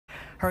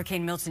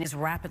Hurricane Milton is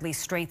rapidly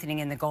strengthening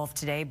in the Gulf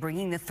today,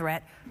 bringing the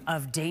threat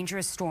of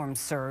dangerous storm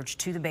surge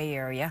to the Bay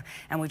Area.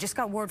 And we just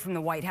got word from the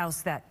White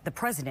House that the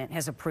president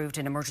has approved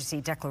an emergency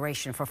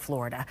declaration for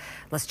Florida.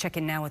 Let's check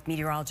in now with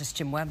meteorologist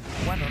Jim Weber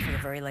for the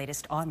very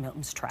latest on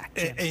Milton's track.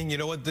 And you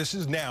know what? This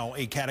is now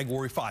a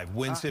Category 5.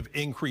 Winds have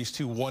increased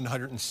to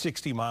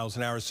 160 miles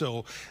an hour.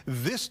 So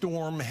this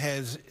storm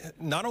has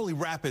not only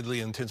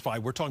rapidly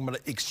intensified, we're talking about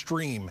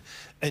extreme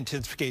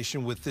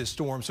intensification with this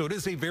storm. So it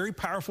is a very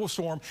powerful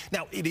storm.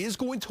 Now, it is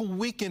going to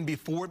weaken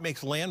before it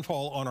makes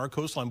landfall on our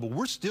coastline, but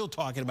we're still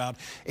talking about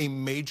a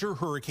major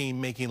hurricane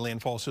making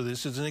landfall. So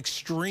this is an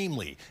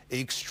extremely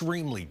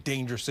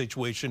dangerous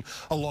situation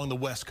along the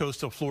west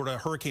coast of Florida.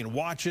 Hurricane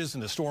watches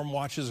and the storm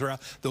watches are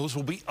out. Those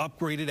will be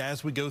upgraded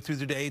as we go through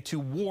the day to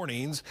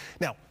warnings.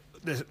 Now,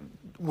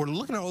 we're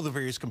looking at all the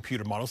various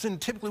computer models, and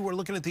typically we're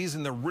looking at these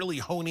and they're really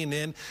honing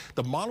in.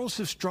 The models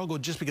have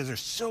struggled just because there's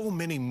so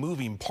many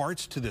moving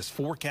parts to this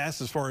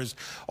forecast as far as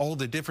all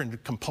the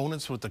different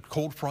components with the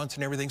cold fronts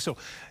and everything. So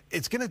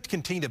it's going to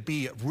continue to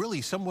be really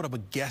somewhat of a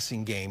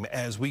guessing game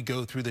as we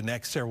go through the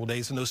next several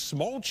days. And those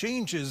small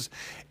changes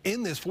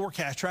in this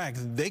forecast track,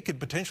 they could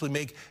potentially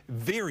make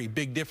very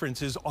big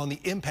differences on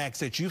the impacts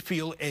that you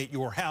feel at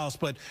your house.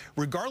 But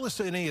regardless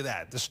of any of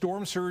that, the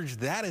storm surge,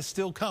 that is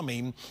still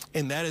coming,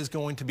 and that is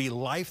going to be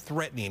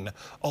life-threatening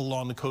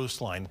along the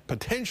coastline,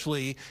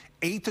 potentially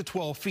 8 to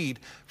 12 feet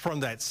from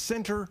that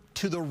center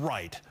to the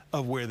right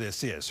of where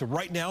this is. So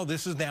right now,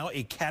 this is now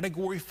a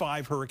Category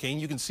 5 hurricane.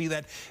 You can see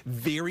that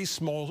very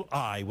small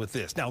eye with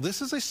this. Now,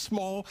 this is a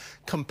small,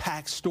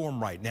 compact storm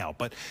right now,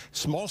 but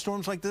small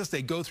storms like this,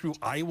 they go through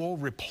eye wall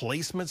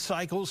replacement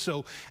cycles.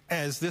 So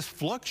as this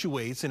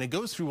fluctuates and it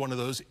goes through one of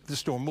those, the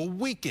storm will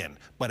weaken.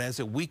 But as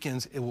it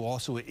weakens, it will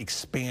also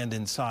expand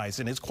in size.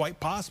 And it's quite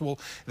possible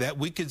that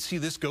we could see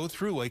this go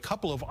through a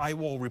couple of eye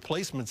wall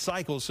replacement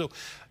cycles. So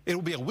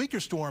it'll be a weaker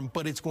storm,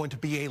 but it's going to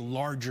be a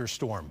larger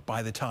storm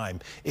by the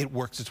time it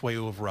works its way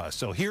over us.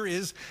 So here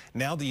is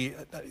now the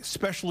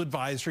special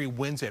advisory,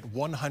 winds at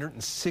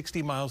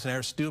 160 miles an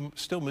hour,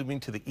 still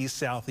moving to the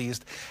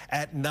east-southeast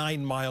at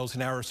 9 miles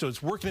an hour. So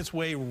it's working its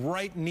way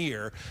right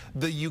near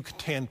the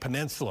Yucatan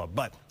Peninsula.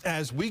 But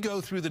as we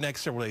go through the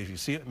next several days, you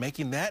see it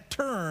making that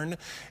turn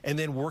and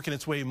then working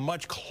its way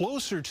much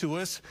closer to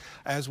us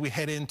as we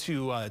head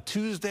into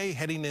Tuesday,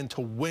 heading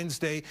into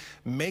Wednesday,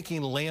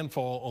 making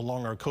landfall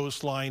along our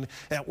coastline.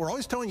 Now, we're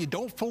always telling you,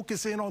 don't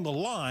focus in on the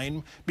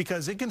line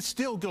because it can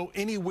still go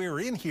anywhere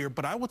in here,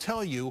 but I will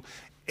tell you,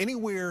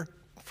 anywhere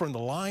from the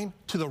line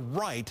to the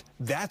right,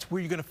 that's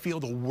where you're going to feel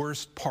the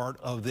worst part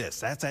of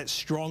this. That's that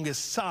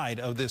strongest side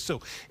of this.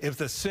 So if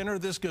the center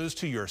of this goes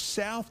to your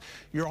south,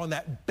 you're on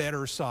that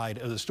better side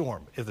of the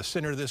storm. If the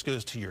center of this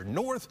goes to your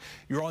north,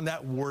 you're on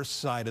that worst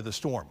side of the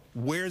storm.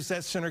 Where's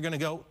that center going to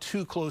go?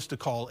 Too close to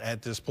call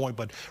at this point.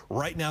 But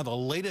right now, the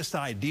latest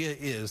idea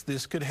is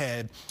this could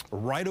head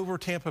right over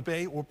Tampa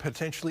Bay or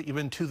potentially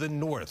even to the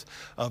north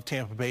of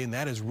Tampa Bay. And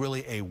that is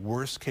really a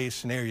worst case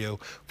scenario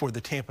for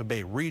the Tampa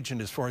Bay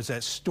region as far as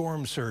that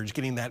storm surge,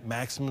 getting that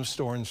maximum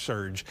storm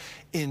surge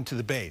into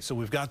the bay. So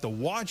we've got the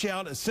watch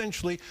out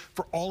essentially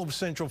for all of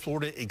Central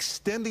Florida,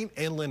 extending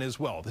inland as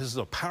well. This is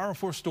a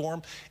powerful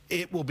storm.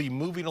 It will be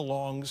moving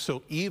along,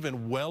 so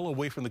even well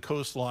away from the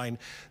coastline,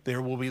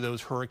 there will be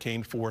those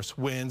hurricane force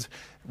winds.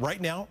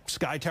 Right now,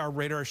 Sky Tower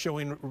radar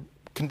showing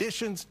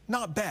conditions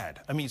not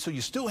bad. I mean, so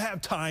you still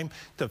have time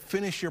to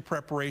finish your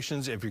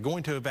preparations. If you're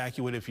going to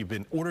evacuate, if you've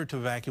been ordered to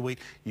evacuate,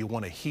 you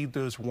want to heed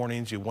those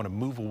warnings. You want to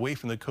move away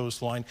from the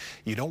coastline.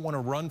 You don't want to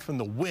run from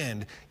the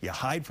wind. You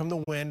hide from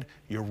the wind,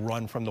 you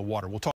run from the water. We'll talk